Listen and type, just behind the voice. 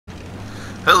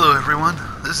Hello everyone,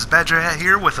 this is Badger Hat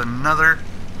here with another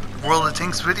World of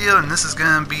Tanks video, and this is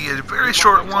going to be a very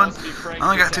short one. I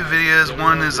only got two videos.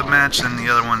 One is a match and the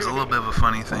other one's a little bit of a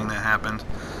funny thing that happened.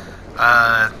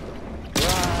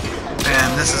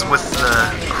 And this is with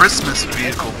the Christmas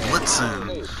vehicle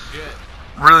Blitzen.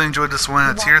 Really enjoyed this one.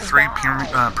 A tier 3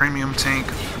 premium tank.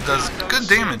 Does good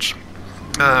damage.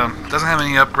 Doesn't have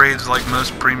any upgrades like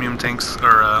most premium tanks,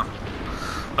 or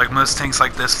like most tanks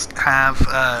like this have.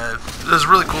 It was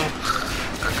really cool.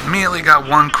 Immediately got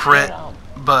one crit,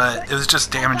 but it was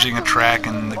just damaging a track,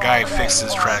 and the guy fixed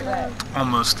his track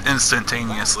almost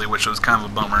instantaneously, which was kind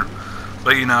of a bummer.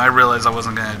 But you know, I realized I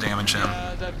wasn't going to damage him,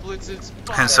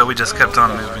 and so we just kept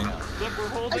on moving.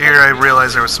 Here I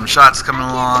realized there were some shots coming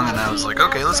along, and I was like,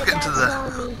 okay, let's get into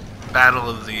the Battle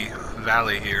of the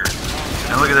Valley here.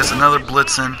 And look at this, another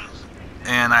Blitzen,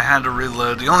 and I had to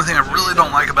reload. The only thing I really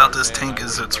don't like about this tank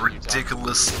is its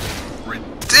ridiculous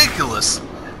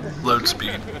load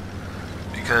speed,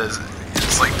 because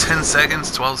it's like 10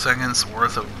 seconds, 12 seconds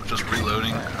worth of just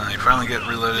reloading. And I finally get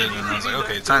reloaded, and I was like,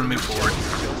 okay, it's time to move forward.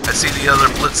 I see the other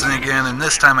Blitzen again, and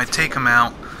this time I take him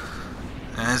out,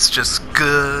 and it's just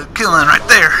good killing right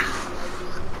there.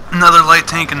 Another light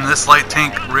tank, and this light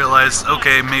tank realized,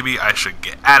 okay, maybe I should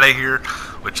get out of here,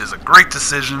 which is a great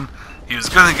decision. He was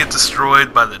going to get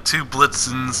destroyed by the two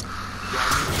Blitzens.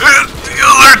 And the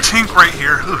other tank right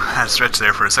here. Ooh, I had to stretch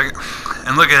there for a second.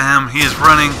 And look at him. He is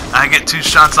running. I get 2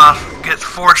 shots off, get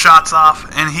 4 shots off,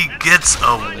 and he gets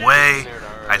away.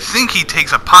 I think he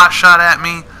takes a pot shot at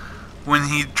me when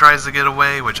he tries to get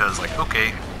away, which I was like,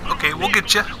 okay, we'll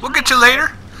get you. We'll get you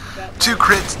later. 2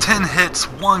 crits, 10 hits,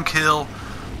 1 kill.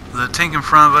 The tank in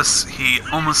front of us, he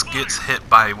almost gets hit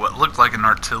by what looked like an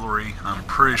artillery. I'm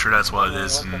pretty sure that's what it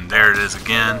is, and there it is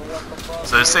again.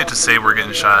 So it's safe to say we're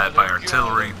getting shot at by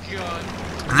artillery.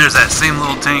 And there's that same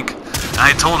little tank, and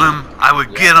I told him I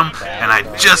would get him, and I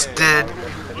just did.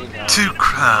 3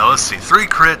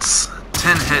 crits,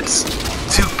 10 hits,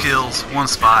 2 kills, 1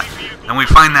 spot, and we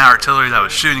find that artillery that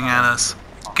was shooting at us,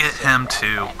 get him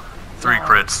too. 3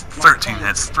 crits, 13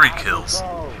 hits, 3 kills,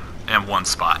 and 1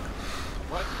 spot.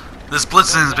 This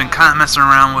Blitzen has been kind of messing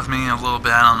around with me a little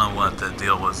bit. I don't know what the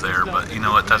deal was there, but you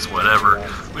know what, that's whatever.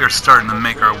 We are starting to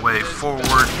make our way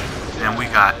forward, and we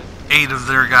got 8 of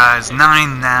their guys,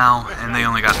 9 now, and they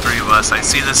only got 3 of us. I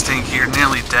see this tank here,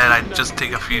 nearly dead. I just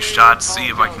take a few shots, see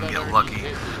if I can get lucky.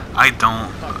 I don't.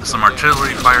 Some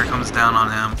artillery fire comes down on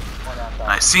him.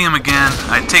 I see him again.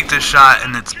 I take this shot,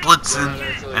 and it's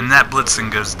Blitzen, and that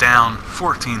Blitzen goes down.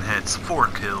 14 hits, 4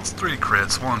 kills, 3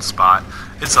 crits, 1 spot.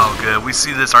 It's all good. We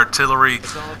see this artillery,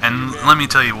 and let me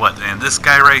tell you what, man, this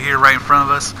guy right here, right in front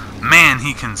of us, man,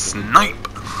 he can snipe.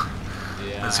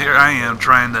 Because here I am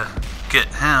trying to get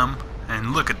him,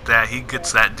 and look at that. He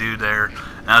gets that dude there.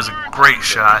 That was a great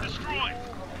shot.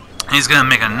 He's going to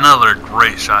make another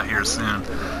great shot here soon.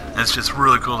 And it's just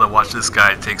really cool to watch this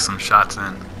guy take some shots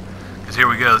in. Here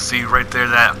we go, see right there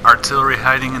that artillery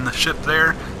hiding in the ship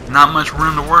there, not much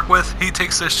room to work with. He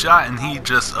takes this shot and he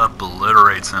just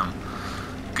obliterates him.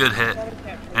 Good hit.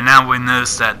 And now we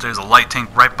notice that there's a light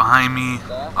tank right behind me.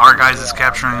 Our guys is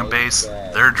capturing a base.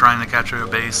 They're trying to capture a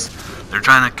base. They're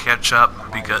trying to catch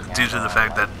up because due to the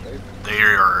fact that they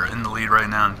are in the lead right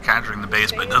now and capturing the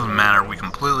base, but it doesn't matter. We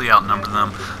completely outnumber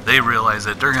them. They realize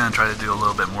that they're going to try to do a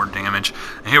little bit more damage.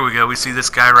 And here we go. We see this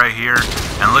guy right here,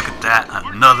 and look at that.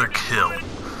 Another kill.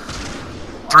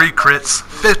 3 crits,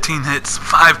 15 hits,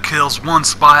 5 kills, 1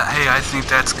 spot. Hey, I think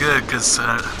that's good because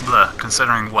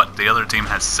considering what, the other team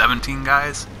has 17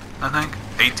 guys, I think?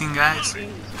 18 guys?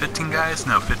 15 guys?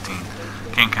 No, 15.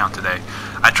 Can't count today.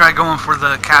 I tried going for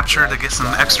the capture to get some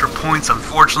extra points.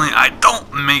 Unfortunately, I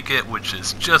don't make it, which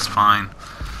is just fine.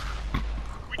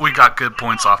 We got good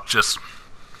points off just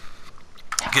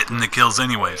getting the kills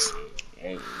anyways.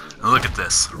 Look at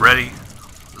this. Ready?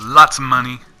 Lots of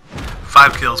money.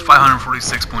 5 kills,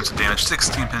 546 points of damage,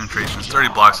 16 penetrations, 30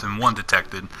 blocks, and 1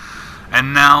 detected.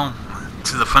 And now,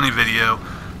 to the funny video.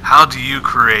 How do you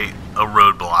create a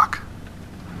roadblock?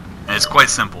 And it's quite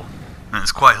simple. And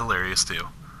it's quite hilarious too.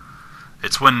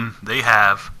 It's when they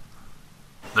have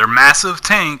their massive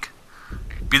tank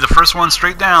be the first one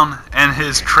straight down and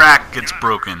his track gets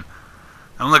broken.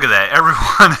 And look at that.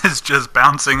 Everyone is just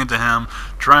bouncing into him,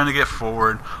 trying to get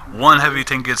forward. One heavy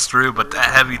tank gets through, but that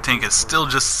heavy tank is still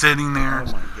just sitting there.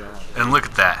 And look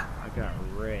at that.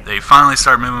 They finally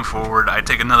start moving forward. I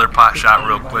take another pot shot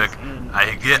real quick.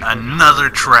 I get another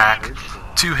track.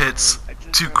 2 hits,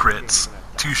 2 crits,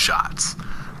 2 shots.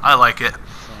 I like it.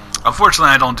 Unfortunately,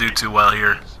 I don't do too well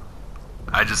here.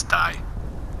 I just die.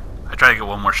 I try to get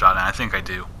one more shot, and I think I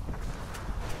do.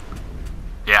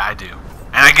 Yeah, I do.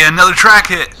 And I get another track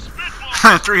hit.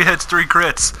 3 hits, 3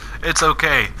 crits. It's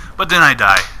okay. But then I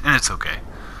die, and it's okay.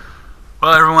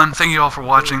 Well, everyone, thank you all for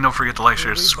watching. Don't forget to like,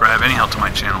 share, subscribe. Any help to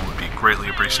my channel would be greatly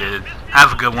appreciated.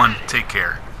 Have a good one. Take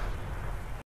care.